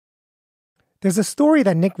There's a story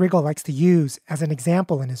that Nick Riggle likes to use as an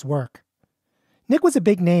example in his work. Nick was a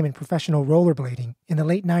big name in professional rollerblading in the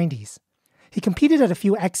late 90s. He competed at a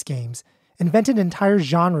few X Games, invented an entire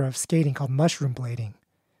genre of skating called mushroom blading.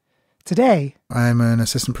 Today, I'm an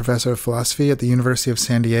assistant professor of philosophy at the University of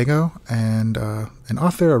San Diego and an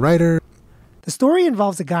author, a writer. The story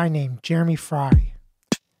involves a guy named Jeremy Fry.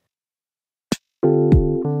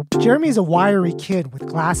 Jeremy is a wiry kid with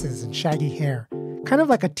glasses and shaggy hair, kind of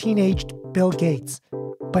like a teenaged Bill Gates,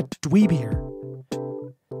 but dweebier.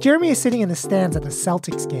 Jeremy is sitting in the stands at the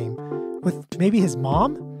Celtics game with maybe his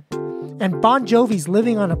mom, and Bon Jovi's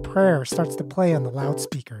Living on a Prayer starts to play on the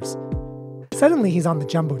loudspeakers. Suddenly, he's on the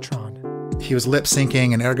Jumbotron. He was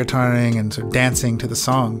lip-syncing and air guitaring and sort of dancing to the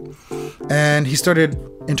song. And he started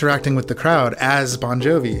interacting with the crowd as Bon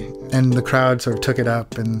Jovi. And the crowd sort of took it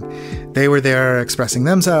up, and they were there expressing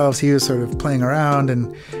themselves. He was sort of playing around,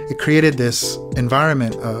 and it created this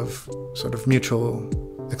environment of sort of mutual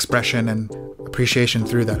expression and appreciation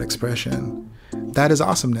through that expression. That is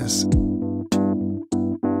awesomeness.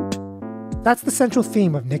 That's the central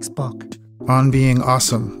theme of Nick's book. On Being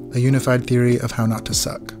Awesome, a unified theory of how not to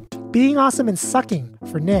suck. Being awesome and sucking,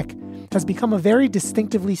 for Nick, has become a very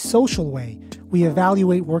distinctively social way we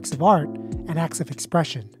evaluate works of art and acts of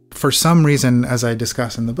expression. For some reason, as I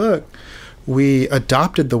discuss in the book, we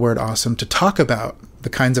adopted the word awesome to talk about the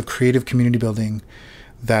kinds of creative community building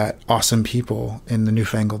that awesome people, in the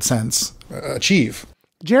newfangled sense, achieve.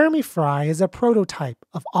 Jeremy Fry is a prototype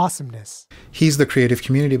of awesomeness. He's the creative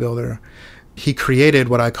community builder. He created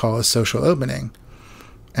what I call a social opening.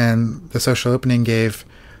 And the social opening gave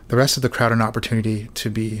the rest of the crowd an opportunity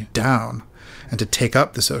to be down and to take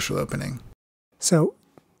up the social opening. So,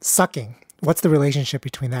 sucking, what's the relationship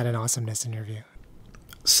between that and awesomeness in your view?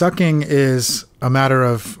 Sucking is a matter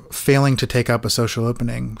of failing to take up a social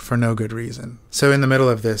opening for no good reason. So in the middle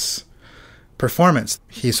of this performance,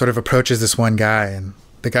 he sort of approaches this one guy, and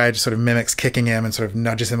the guy just sort of mimics kicking him and sort of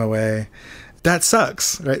nudges him away. That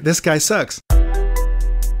sucks, right? This guy sucks.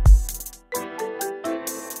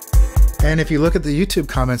 And if you look at the YouTube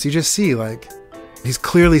comments, you just see, like, he's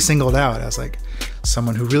clearly singled out as, like,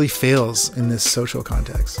 someone who really fails in this social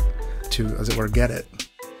context to, as it were, get it.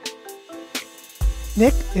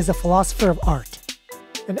 Nick is a philosopher of art.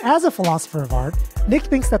 And as a philosopher of art, Nick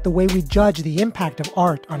thinks that the way we judge the impact of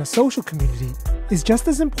art on a social community is just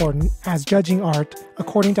as important as judging art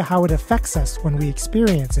according to how it affects us when we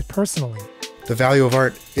experience it personally. The value of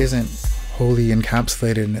art isn't wholly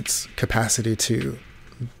encapsulated in its capacity to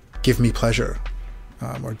give me pleasure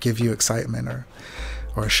or give you excitement or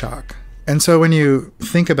a shock. And so when you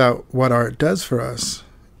think about what art does for us,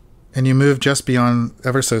 and you move just beyond,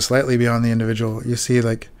 ever so slightly beyond the individual, you see,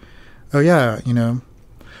 like, oh yeah, you know,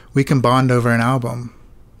 we can bond over an album,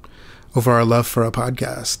 over our love for a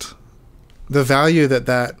podcast. The value that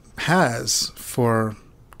that has for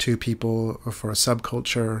two people or for a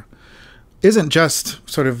subculture isn't just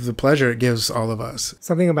sort of the pleasure it gives all of us.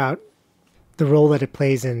 Something about the role that it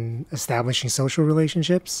plays in establishing social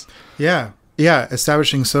relationships? Yeah,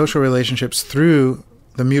 establishing social relationships through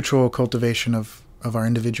the mutual cultivation of our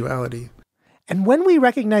individuality. And when we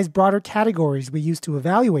recognize broader categories we use to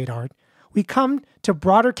evaluate art, we come to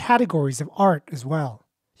broader categories of art as well.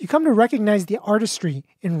 You come to recognize the artistry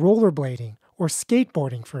in rollerblading or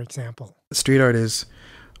skateboarding, for example. Street art is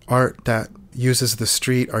art that uses the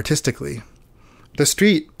street artistically. The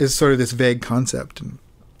street is sort of this vague concept. And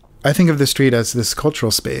I think of the street as this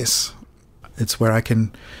cultural space. It's where I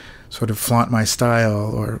can sort of flaunt my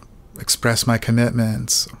style or express my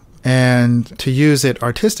commitments. And to use it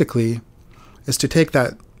artistically is to take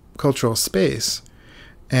that cultural space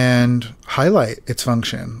and highlight its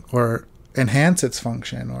function or enhance its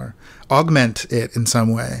function or augment it in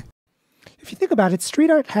some way. If you think about it,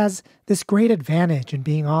 street art has this great advantage in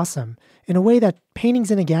being awesome in a way that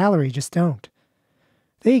paintings in a gallery just don't.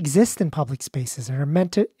 They exist in public spaces and are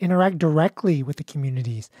meant to interact directly with the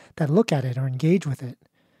communities that look at it or engage with it.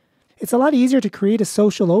 It's a lot easier to create a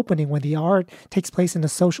social opening when the art takes place in a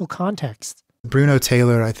social context. Bruno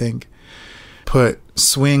Taylor, I think, put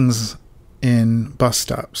swings in bus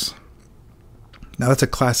stops. Now that's a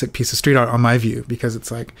classic piece of street art on my view, because it's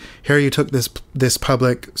like, here you took this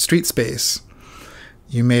public street space,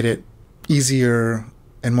 you made it easier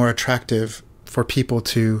and more attractive for people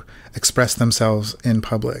to express themselves in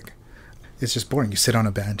public. It's just boring. You sit on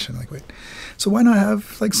a bench and like, wait, so why not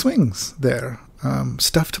have like swings there?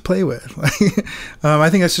 Stuff to play with. I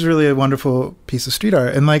think that's just really a wonderful piece of street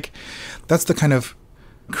art. And like, that's the kind of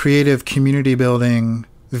creative community building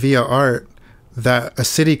via art that a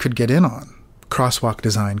city could get in on. Crosswalk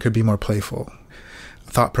design could be more playful.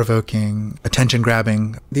 thought-provoking,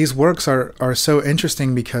 attention-grabbing. These works are so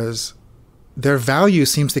interesting because their value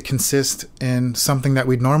seems to consist in something that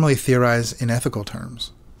we'd normally theorize in ethical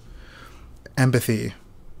terms. Empathy,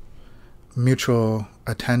 mutual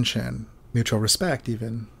attention, mutual respect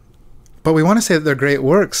even. But we want to say that they're great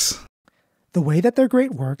works. The way that they're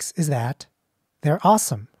great works is that they're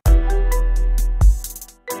awesome.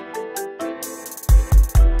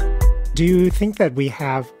 Do you think that we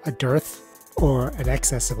have a dearth or an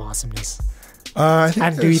excess of awesomeness?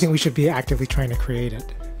 And do you think we should be actively trying to create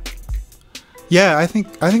it? Yeah, I think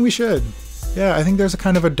we should. Yeah, I think there's a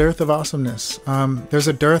kind of a dearth of awesomeness. There's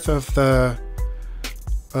a dearth of the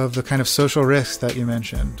kind of social risk that you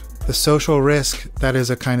mentioned. The social risk that is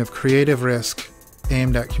a kind of creative risk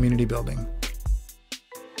aimed at community building.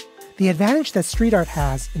 The advantage that street art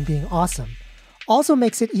has in being awesome also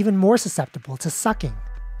makes it even more susceptible to sucking.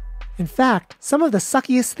 In fact, some of the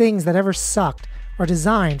suckiest things that ever sucked are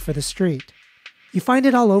designed for the street. You find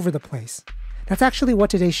it all over the place. That's actually what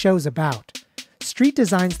today's show's about. Street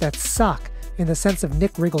designs that suck in the sense of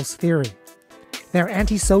Nick Riggle's theory. They're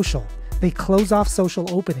antisocial. They close off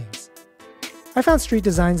social openings. I found street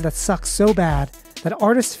designs that suck so bad that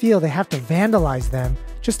artists feel they have to vandalize them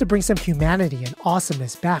just to bring some humanity and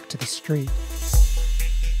awesomeness back to the street.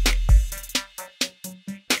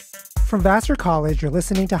 From Vassar College, you're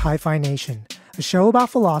listening to Hi-Phi Nation, a show about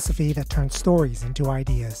philosophy that turns stories into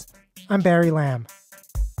ideas. I'm Barry Lamb.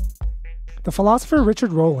 The philosopher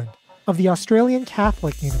Richard Rowland of the Australian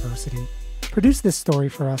Catholic University produced this story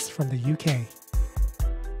for us from the UK.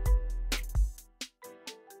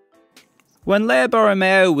 When Leah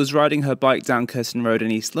Borromeo was riding her bike down Curtin Road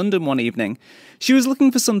in East London one evening, she was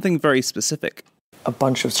looking for something very specific. A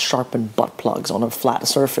bunch of sharpened butt plugs on a flat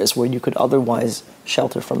surface where you could otherwise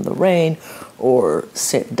shelter from the rain, or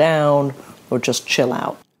sit down, or just chill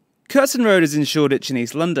out. Curtin Road is in Shoreditch in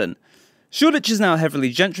East London. Shoreditch is now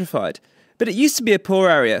heavily gentrified, but it used to be a poor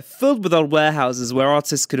area filled with old warehouses where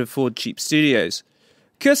artists could afford cheap studios.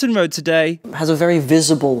 Curtin Road today has a very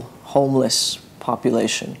visible homeless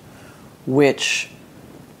population, which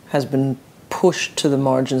has been pushed to the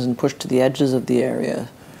margins and pushed to the edges of the area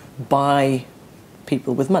by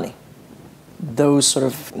people with money. Those sort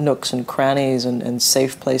of nooks and crannies and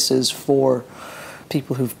safe places for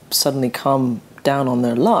people who've suddenly come down on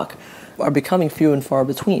their luck are becoming few and far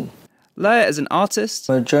between. Leah is an artist,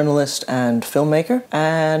 a journalist and filmmaker,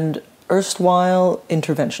 and erstwhile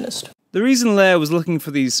interventionist. The reason Leah was looking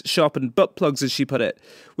for these sharpened butt plugs, as she put it,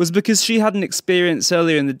 was because she had an experience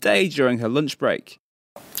earlier in the day during her lunch break.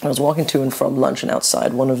 I was walking to and from lunch, and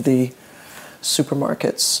outside one of the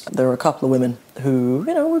supermarkets, there were a couple of women who,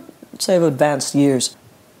 would say of advanced years.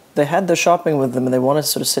 They had their shopping with them and they wanted to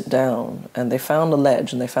sort of sit down, and they found a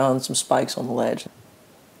ledge and they found some spikes on the ledge.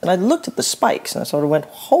 And I looked at the spikes and I sort of went,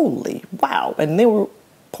 holy wow. And they were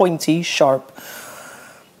pointy, sharp,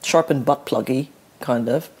 sharpened butt pluggy, kind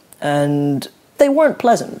of. And they weren't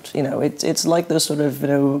pleasant. It's like those sort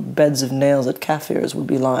of, beds of nails that Kafirs would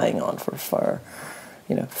be lying on for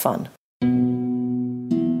fun.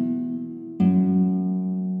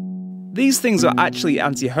 These things are actually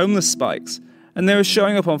anti-homeless spikes, and they were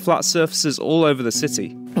showing up on flat surfaces all over the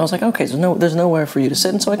city. And I was like, okay, so there's nowhere for you to sit.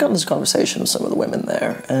 And so I got in this conversation with some of the women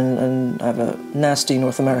there, and I have a nasty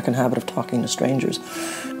North American habit of talking to strangers.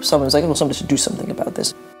 Someone was like, well, somebody should do something about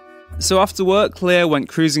this. So after work, Leah went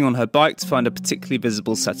cruising on her bike to find a particularly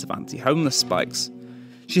visible set of anti-homeless spikes.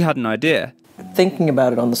 She had an idea. Thinking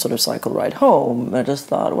about it on the sort of cycle ride home, I just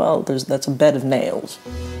thought, well, that's a bed of nails.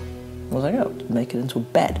 I was like, oh, make it into a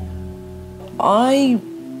bed. I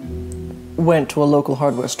went to a local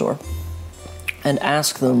hardware store and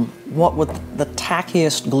asked them what would the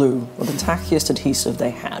tackiest glue or the tackiest adhesive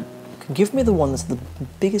they had. Give me the one that's the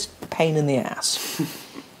biggest pain in the ass.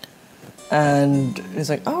 And he's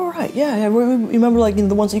like, oh, right, yeah, remember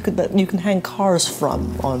the ones that you can hang cars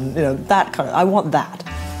from on, that kind of, I want that.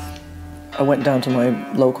 I went down to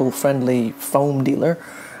my local friendly foam dealer,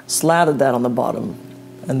 slathered that on the bottom,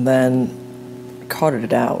 and then carted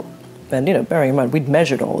it out. And, bearing in mind, we'd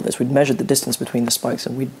measured all of this. We'd measured the distance between the spikes,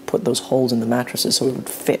 and we'd put those holes in the mattresses so it would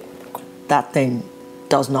fit. That thing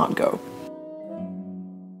does not go.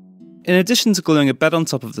 In addition to gluing a bed on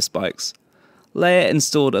top of the spikes, Leah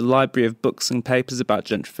installed a library of books and papers about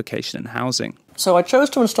gentrification and housing. So I chose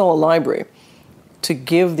to install a library to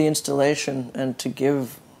give the installation and to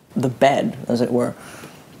give the bed, as it were,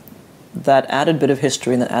 that added bit of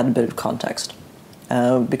history and that added bit of context.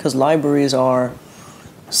 Because libraries are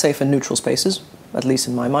safe and neutral spaces, at least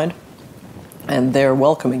in my mind, and they're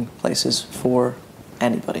welcoming places for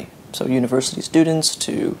anybody. So university students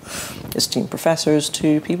to esteemed professors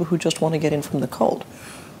to people who just want to get in from the cold.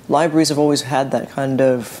 Libraries have always had that kind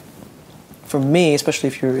of, for me, especially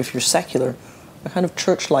if you're secular, a kind of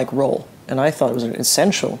church-like role. And I thought it was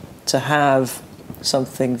essential to have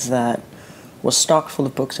something that was stocked full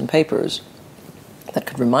of books and papers that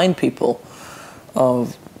could remind people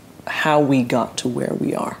of how we got to where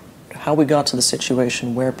we are, how we got to the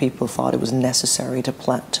situation where people thought it was necessary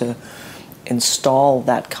to install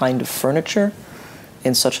that kind of furniture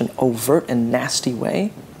in such an overt and nasty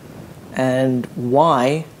way, and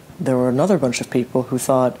why there were another bunch of people who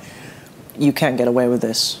thought, you can't get away with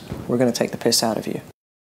this, we're going to take the piss out of you.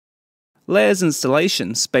 Leah's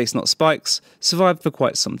installation, Space Not Spikes, survived for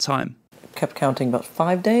quite some time. Kept counting about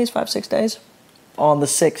 5, 6 days. On the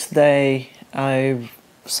 6th day,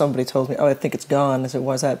 somebody told me, oh, I think it's gone. I said,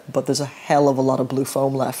 why is that? But there's a hell of a lot of blue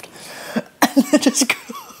foam left. And I just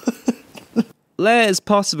Leah is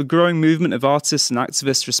part of a growing movement of artists and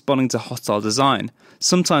activists responding to hostile design,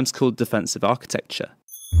 sometimes called defensive architecture.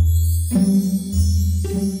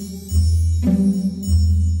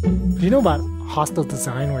 Do you know about hostile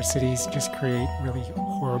design, where cities just create really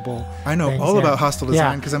horrible I know things? all about hostile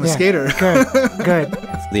design because I'm a skater. Good.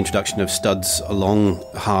 The introduction of studs along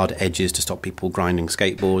hard edges to stop people grinding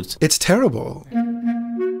skateboards. It's terrible.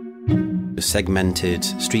 Segmented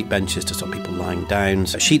street benches to stop people lying down.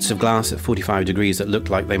 Sheets of glass at 45 degrees that looked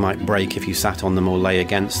like they might break if you sat on them or lay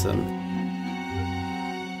against them.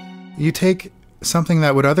 You take something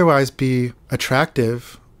that would otherwise be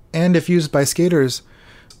attractive, and if used by skaters,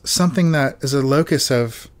 something that is a locus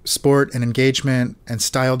of sport and engagement and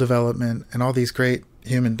style development and all these great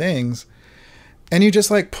human things, and you just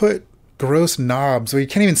like put gross knobs where you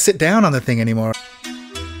can't even sit down on the thing anymore.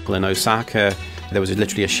 In Osaka, there was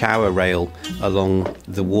literally a shower rail along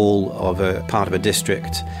the wall of a part of a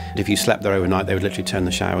district. If you slept there overnight, they would literally turn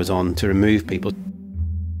the showers on to remove people.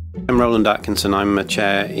 I'm Rowland Atkinson. I'm a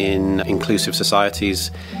chair in Inclusive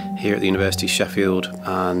Societies here at the University of Sheffield,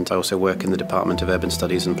 and I also work in the Department of Urban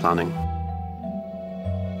Studies and Planning.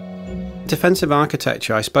 Defensive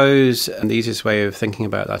architecture, I suppose, and the easiest way of thinking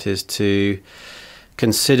about that is to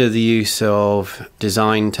consider the use of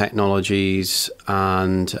design technologies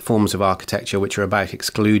and forms of architecture which are about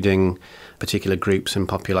excluding particular groups and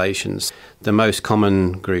populations. The most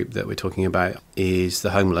common group that we're talking about is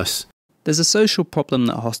the homeless. There's a social problem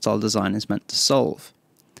that hostile design is meant to solve.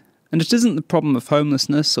 And it isn't the problem of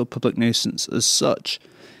homelessness or public nuisance as such.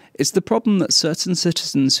 It's the problem that certain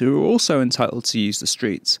citizens who are also entitled to use the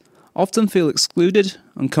streets often feel excluded,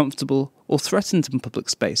 uncomfortable, or threatened in public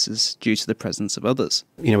spaces due to the presence of others.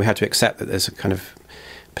 You know, we have to accept that there's a kind of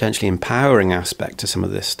potentially empowering aspect to some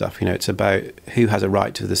of this stuff. You know, it's about who has a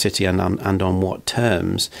right to the city and on what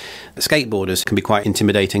terms. Skateboarders can be quite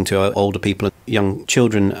intimidating to older people. Young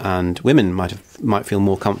children and women might feel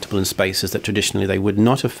more comfortable in spaces that traditionally they would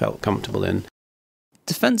not have felt comfortable in.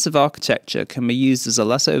 Defensive architecture can be used as a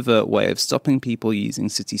less overt way of stopping people using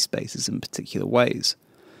city spaces in particular ways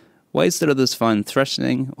that others find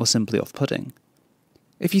threatening or simply off-putting.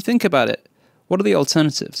 If you think about it, what are the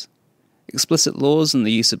alternatives? Explicit laws and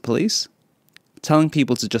the use of police? Telling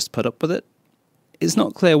people to just put up with it? It's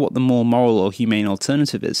not clear what the more moral or humane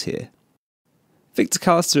alternative is here. Victor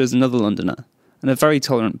Callister is another Londoner, and a very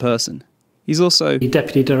tolerant person. He's also the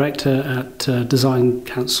Deputy Director at Design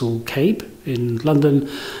Council CABE in London,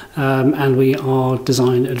 and we are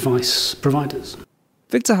design advice providers.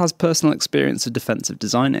 Victor has personal experience of defensive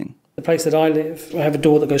designing. The place that I live, I have a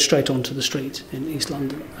door that goes straight onto the street in East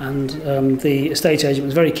London, and the estate agent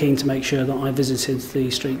was very keen to make sure that I visited the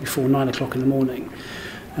street before 9 o'clock in the morning,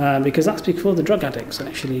 because that's before the drug addicts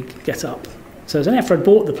actually get up. So it was only after I'd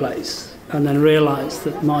bought the place and then realised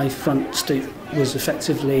that my front stoop was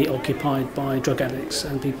effectively occupied by drug addicts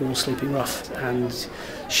and people sleeping rough and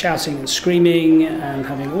shouting and screaming and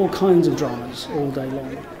having all kinds of dramas all day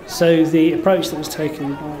long. So the approach that was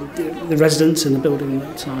taken by the residents in the building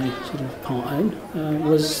that I sort of part own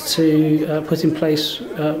was to put in place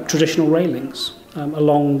traditional railings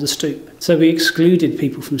along the stoop. So we excluded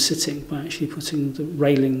people from sitting by actually putting the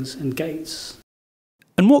railings and gates.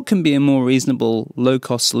 And what can be a more reasonable,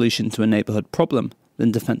 low-cost solution to a neighbourhood problem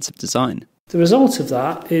than defensive design? The result of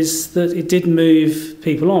that is that it did move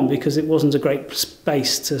people on, because it wasn't a great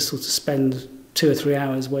space to sort of spend 2 or 3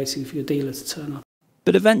 hours waiting for your dealer to turn up.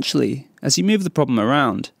 But eventually, as you move the problem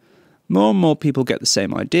around, more and more people get the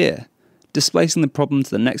same idea, displacing the problem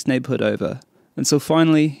to the next neighbourhood over, until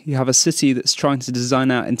finally you have a city that's trying to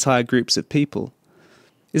design out entire groups of people.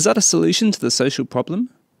 Is that a solution to the social problem?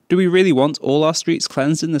 Do we really want all our streets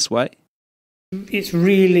cleansed in this way? It's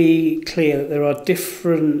really clear that there are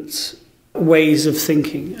different ways of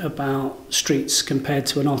thinking about streets compared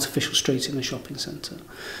to an artificial street in a shopping centre.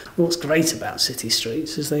 What's great about city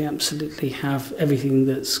streets is they absolutely have everything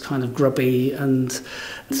that's kind of grubby and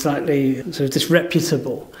slightly sort of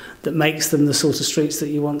disreputable that makes them the sort of streets that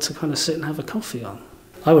you want to kind of sit and have a coffee on.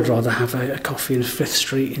 I would rather have a coffee in Fifth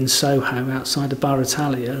Street in Soho outside of Bar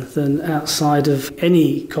Italia than outside of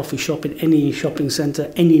any coffee shop in any shopping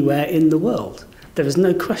centre anywhere in the world. There is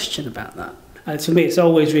no question about that. And to me, it's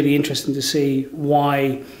always really interesting to see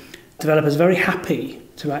why developers are very happy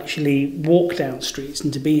to actually walk down streets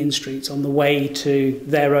and to be in streets on the way to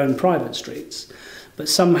their own private streets. But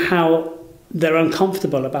somehow they're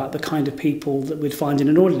uncomfortable about the kind of people that we'd find in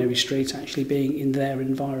an ordinary street actually being in their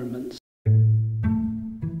environment.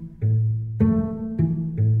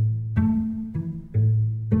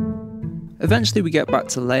 Eventually we get back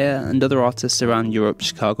to Leah and other artists around Europe,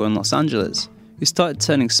 Chicago and Los Angeles, who started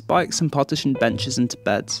turning spikes and partitioned benches into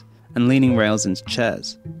beds and leaning rails into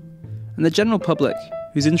chairs. And the general public,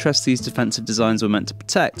 whose interests these defensive designs were meant to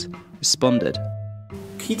protect, responded.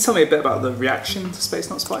 Can you tell me a bit about the reaction to Space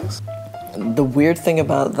Not Spikes? The weird thing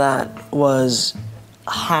about that was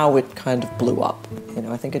how it kind of blew up. You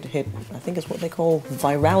know, I think it's what they call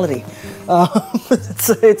virality.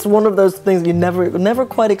 It's one of those things you never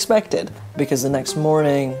quite expected. Because the next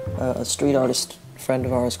morning, a street artist friend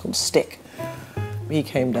of ours called Stick, he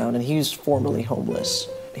came down and he's formerly homeless.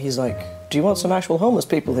 He's like, do you want some actual homeless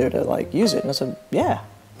people here to like use it? And I said, yeah.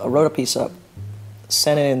 I wrote a piece up,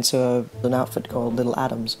 sent it into an outfit called Little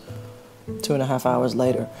Atoms. 2.5 hours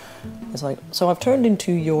later, it's like, so I've turned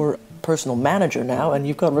into your personal manager now, and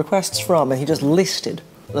you've got requests from, and he just listed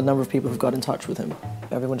the number of people who've got in touch with him.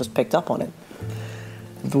 Everyone just picked up on it.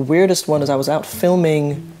 The weirdest one is I was out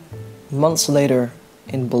filming months later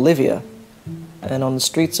in Bolivia, and on the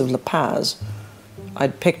streets of La Paz,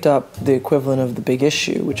 I'd picked up the equivalent of The Big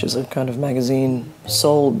Issue, which is a kind of magazine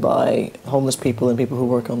sold by homeless people and people who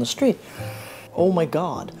work on the street. Oh my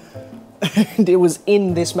God. It was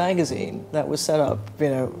in this magazine that was set up, you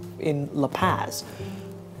know, in La Paz,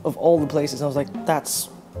 of all the places. I was like, that's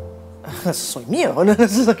soy mío. And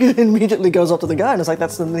it's like, it immediately goes up to the guy, and it's like,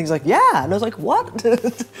 that's the thing. He's like, yeah. And I was like, what?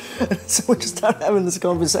 So we just started having this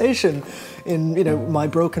conversation in, you know, my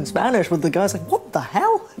broken Spanish with the guys, like, what the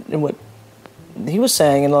hell? And what he was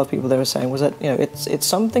saying, and a lot of people there were saying, was that, you know, it's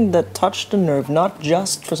something that touched a nerve, not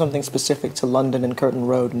just for something specific to London and Curtin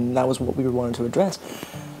Road, and that was what we were wanting to address.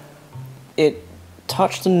 It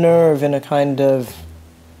touched a nerve in a kind of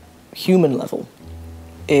human level.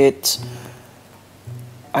 It,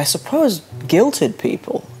 I suppose, guilted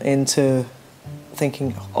people into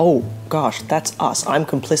thinking, oh gosh, that's us, I'm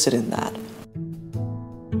complicit in that.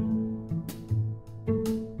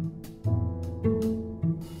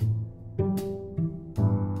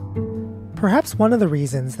 Perhaps one of the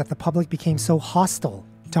reasons that the public became so hostile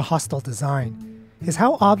to hostile design is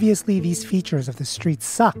how obviously these features of the street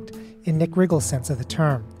sucked in Nick Riggle's sense of the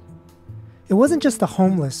term. It wasn't just the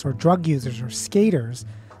homeless or drug users or skaters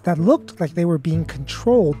that looked like they were being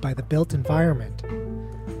controlled by the built environment.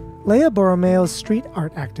 Leah Borromeo's street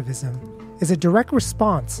art activism is a direct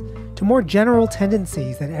response to more general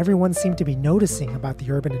tendencies that everyone seemed to be noticing about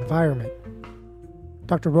the urban environment.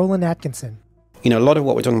 Dr. Rowland Atkinson. You know, a lot of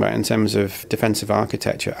what we're talking about in terms of defensive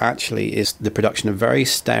architecture actually is the production of very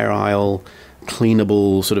sterile,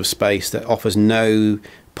 cleanable sort of space that offers no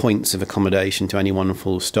points of accommodation to any one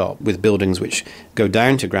full stop, with buildings which go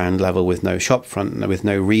down to ground level with no shop front, with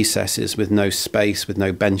no recesses, with no space, with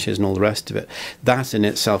no benches and all the rest of it. That in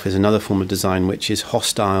itself is another form of design which is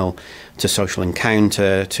hostile to social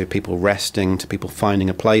encounter, to people resting, to people finding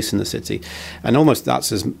a place in the city. And almost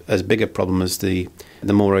that's as big a problem as the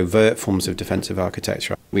more overt forms of defensive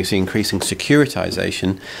architecture. We see increasing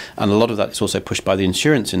securitization, and a lot of that is also pushed by the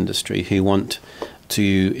insurance industry, who want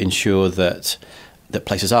to ensure that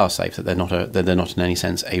places are safe, that they're not in any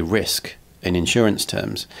sense a risk in insurance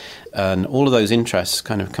terms. And all of those interests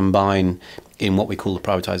kind of combine in what we call the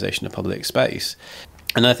privatization of public space.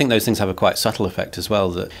 And I think those things have a quite subtle effect as well,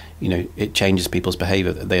 that, you know, it changes people's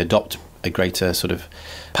behavior, that they adopt a greater sort of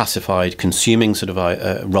pacified consuming sort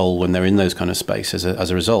of role when they're in those kind of spaces as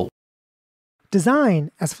a result.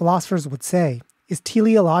 Design, as philosophers would say, is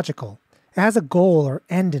teleological. It has a goal or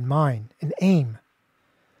end in mind, an aim.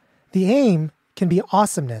 The aim can be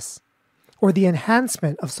awesomeness, or the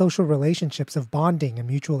enhancement of social relationships of bonding and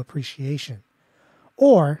mutual appreciation.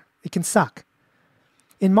 Or it can suck.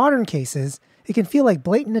 In modern cases, it can feel like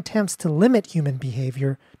blatant attempts to limit human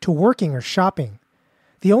behavior to working or shopping,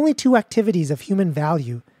 the only two activities of human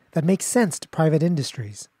value that make sense to private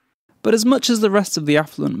industries. But as much as the rest of the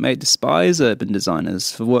affluent may despise urban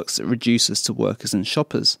designers for works that reduce us to workers and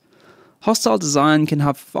shoppers, hostile design can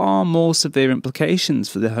have far more severe implications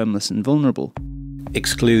for the homeless and vulnerable.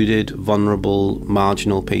 Excluded, vulnerable,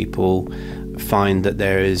 marginal people find that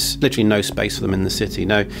there is literally no space for them in the city.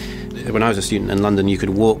 Now, when I was a student in London, you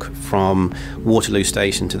could walk from Waterloo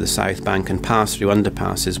Station to the South Bank and pass through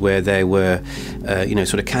underpasses where there were,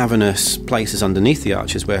 sort of cavernous places underneath the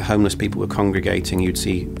arches where homeless people were congregating. You'd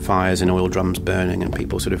see fires and oil drums burning and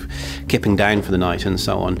people sort of kipping down for the night and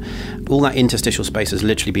so on. All that interstitial space has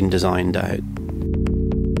literally been designed out.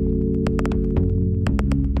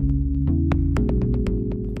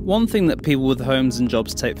 One thing that people with homes and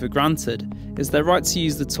jobs take for granted is their right to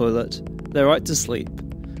use the toilet, their right to sleep,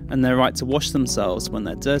 and their right to wash themselves when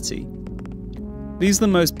they're dirty. These are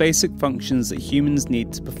the most basic functions that humans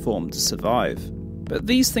need to perform to survive. But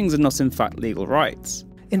these things are not in fact legal rights.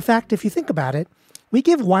 In fact, if you think about it, we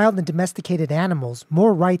give wild and domesticated animals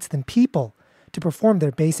more rights than people to perform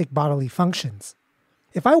their basic bodily functions.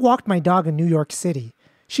 If I walked my dog in New York City,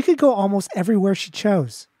 she could go almost everywhere she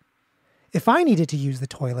chose. If I needed to use the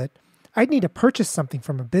toilet, I'd need to purchase something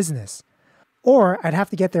from a business, or I'd have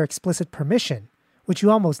to get their explicit permission, which you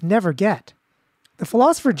almost never get. The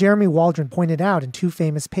philosopher Jeremy Waldron pointed out in 2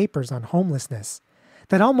 famous papers on homelessness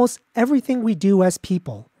that almost everything we do as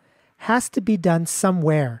people has to be done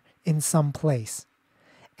somewhere in some place.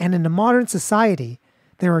 And in a modern society,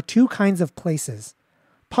 there are 2 kinds of places: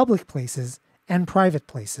 public places and private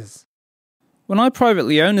places. When I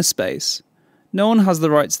privately own a space, no one has the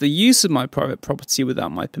right to the use of my private property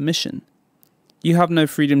without my permission. You have no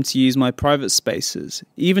freedom to use my private spaces,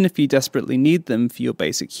 even if you desperately need them for your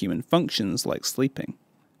basic human functions like sleeping.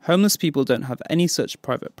 Homeless people don't have any such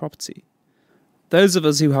private property. Those of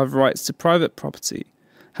us who have rights to private property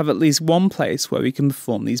have at least one place where we can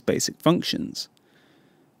perform these basic functions.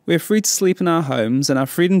 We are free to sleep in our homes, and our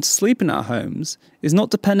freedom to sleep in our homes is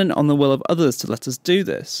not dependent on the will of others to let us do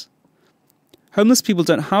this. Homeless people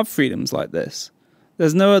don't have freedoms like this.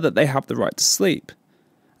 There's nowhere that they have the right to sleep.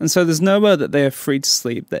 And so there's nowhere that they are free to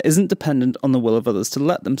sleep that isn't dependent on the will of others to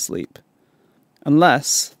let them sleep.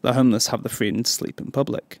 Unless the homeless have the freedom to sleep in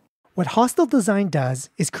public. What hostile design does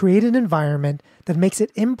is create an environment that makes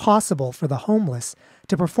it impossible for the homeless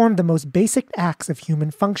to perform the most basic acts of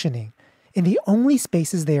human functioning in the only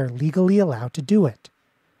spaces they are legally allowed to do it.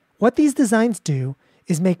 What these designs do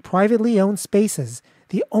is make privately owned spaces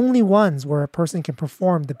the only ones where a person can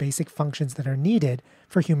perform the basic functions that are needed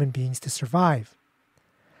for human beings to survive.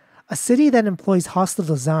 A city that employs hostile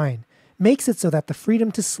design makes it so that the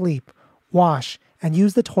freedom to sleep, wash, and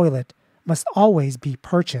use the toilet must always be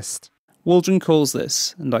purchased. Waldron calls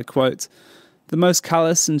this, and I quote, "the most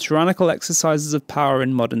callous and tyrannical exercises of power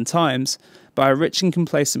in modern times by a rich and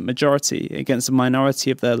complacent majority against a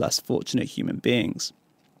minority of their less fortunate human beings."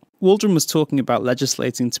 Waldron was talking about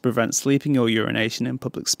legislating to prevent sleeping or urination in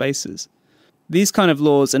public spaces. These kind of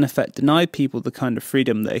laws in effect deny people the kind of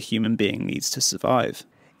freedom that a human being needs to survive.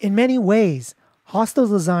 In many ways, hostile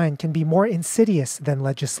design can be more insidious than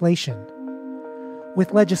legislation.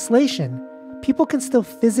 With legislation, people can still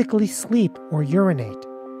physically sleep or urinate.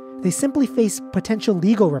 They simply face potential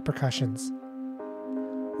legal repercussions.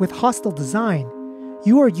 With hostile design,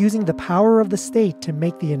 you are using the power of the state to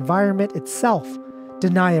make the environment itself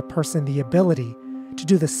deny a person the ability to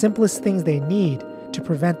do the simplest things they need to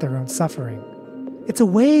prevent their own suffering. It's a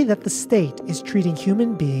way that the state is treating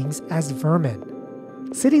human beings as vermin.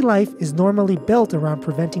 City life is normally built around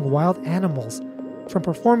preventing wild animals from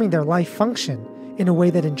performing their life function in a way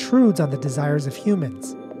that intrudes on the desires of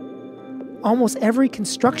humans. Almost every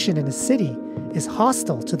construction in a city is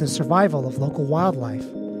hostile to the survival of local wildlife.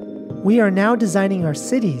 We are now designing our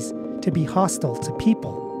cities to be hostile to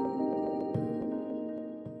people.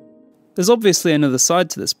 There's obviously another side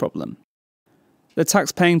to this problem. The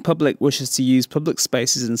tax-paying public wishes to use public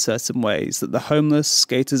spaces in certain ways that the homeless,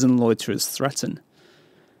 skaters and loiterers threaten.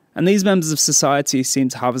 And these members of society seem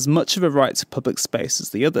to have as much of a right to public space as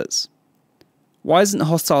the others. Why isn't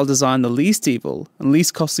hostile design the least evil and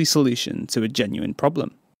least costly solution to a genuine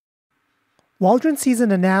problem? Waldron sees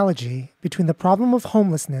an analogy between the problem of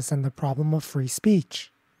homelessness and the problem of free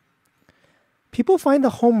speech. People find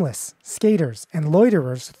the homeless, skaters, and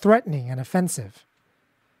loiterers threatening and offensive.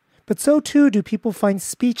 But so too do people find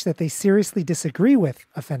speech that they seriously disagree with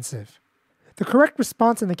offensive. The correct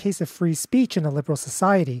response in the case of free speech in a liberal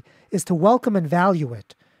society is to welcome and value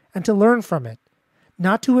it, and to learn from it,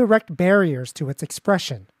 not to erect barriers to its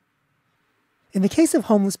expression. In the case of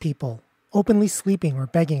homeless people, openly sleeping or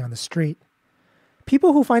begging on the street,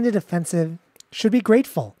 people who find it offensive should be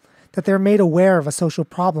grateful that they're made aware of a social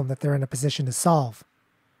problem that they're in a position to solve.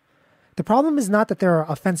 The problem is not that there are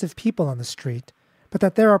offensive people on the street, but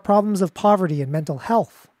that there are problems of poverty and mental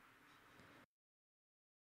health.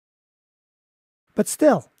 But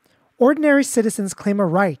still, ordinary citizens claim a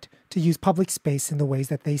right to use public space in the ways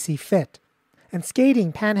that they see fit, and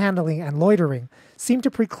skating, panhandling, and loitering seem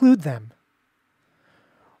to preclude them.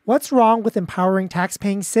 What's wrong with empowering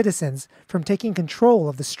tax-paying citizens from taking control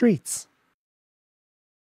of the streets?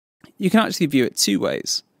 You can actually view it two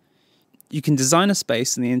ways. You can design a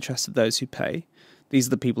space in the interest of those who pay. These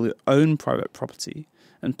are the people who own private property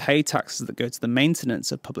and pay taxes that go to the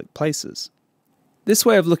maintenance of public places. This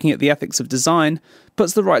way of looking at the ethics of design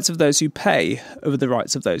puts the rights of those who pay over the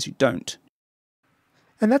rights of those who don't.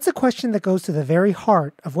 And that's a question that goes to the very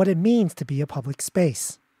heart of what it means to be a public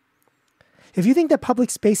space. If you think that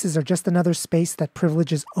public spaces are just another space that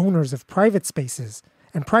privileges owners of private spaces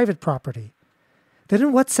and private property, then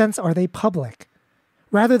in what sense are they public,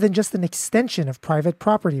 rather than just an extension of private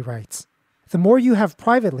property rights? The more you have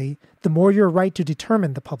privately, the more you're right to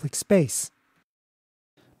determine the public space.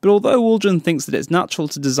 But although Waldron thinks that it's natural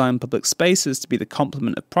to design public spaces to be the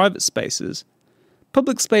complement of private spaces,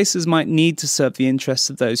 public spaces might need to serve the interests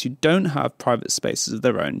of those who don't have private spaces of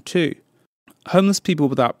their own too. Homeless people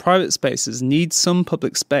without private spaces need some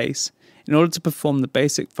public space in order to perform the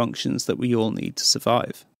basic functions that we all need to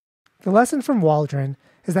survive. The lesson from Waldron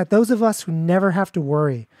is that those of us who never have to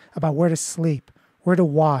worry about where to sleep, where to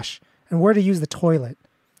wash, and where to use the toilet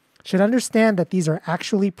should understand that these are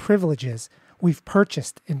actually privileges we've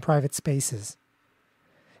purchased in private spaces.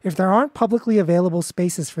 If there aren't publicly available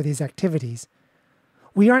spaces for these activities,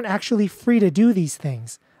 we aren't actually free to do these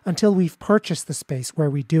things until we've purchased the space where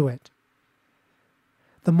we do it.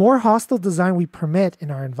 The more hostile design we permit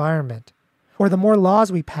in our environment, or the more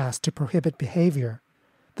laws we pass to prohibit behavior,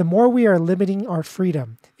 the more we are limiting our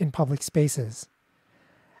freedom in public spaces.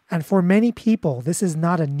 And for many people, this is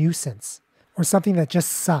not a nuisance or something that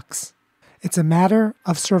just sucks. It's a matter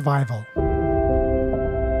of survival.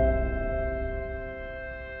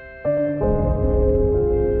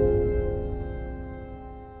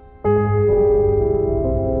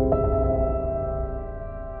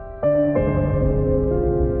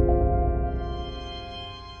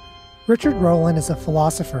 Richard Rowland is a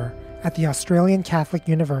philosopher at the Australian Catholic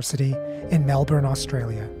University in Melbourne,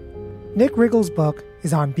 Australia. Nick Riggle's book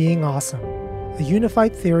is On Being Awesome, a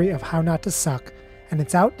unified theory of how not to suck, and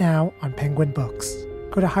it's out now on Penguin Books.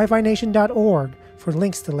 Go to hiphination.org for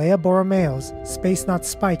links to Leah Borromeo's Space Not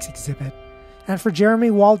Spikes exhibit, and for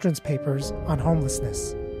Jeremy Waldron's papers on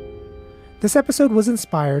homelessness. This episode was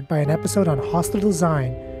inspired by an episode on hostile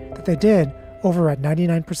design that they did over at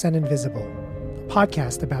 99% Invisible, a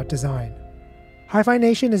podcast about design. Hi-Fi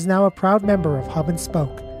Nation is now a proud member of Hub and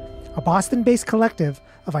Spoke, a Boston-based collective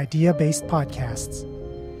of idea-based podcasts.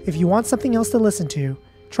 If you want something else to listen to,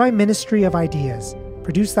 try Ministry of Ideas,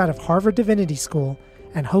 produced out of Harvard Divinity School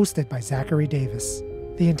and hosted by Zachary Davis.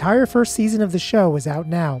 The entire first season of the show is out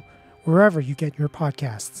now, wherever you get your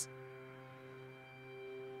podcasts.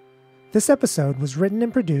 This episode was written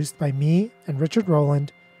and produced by me and Richard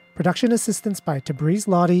Rowland, production assistance by Tabriz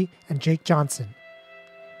Lottie and Jake Johnson.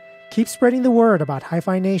 Keep spreading the word about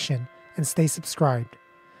Hi-Fi Nation and stay subscribed.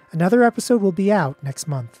 Another episode will be out next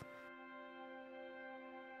month.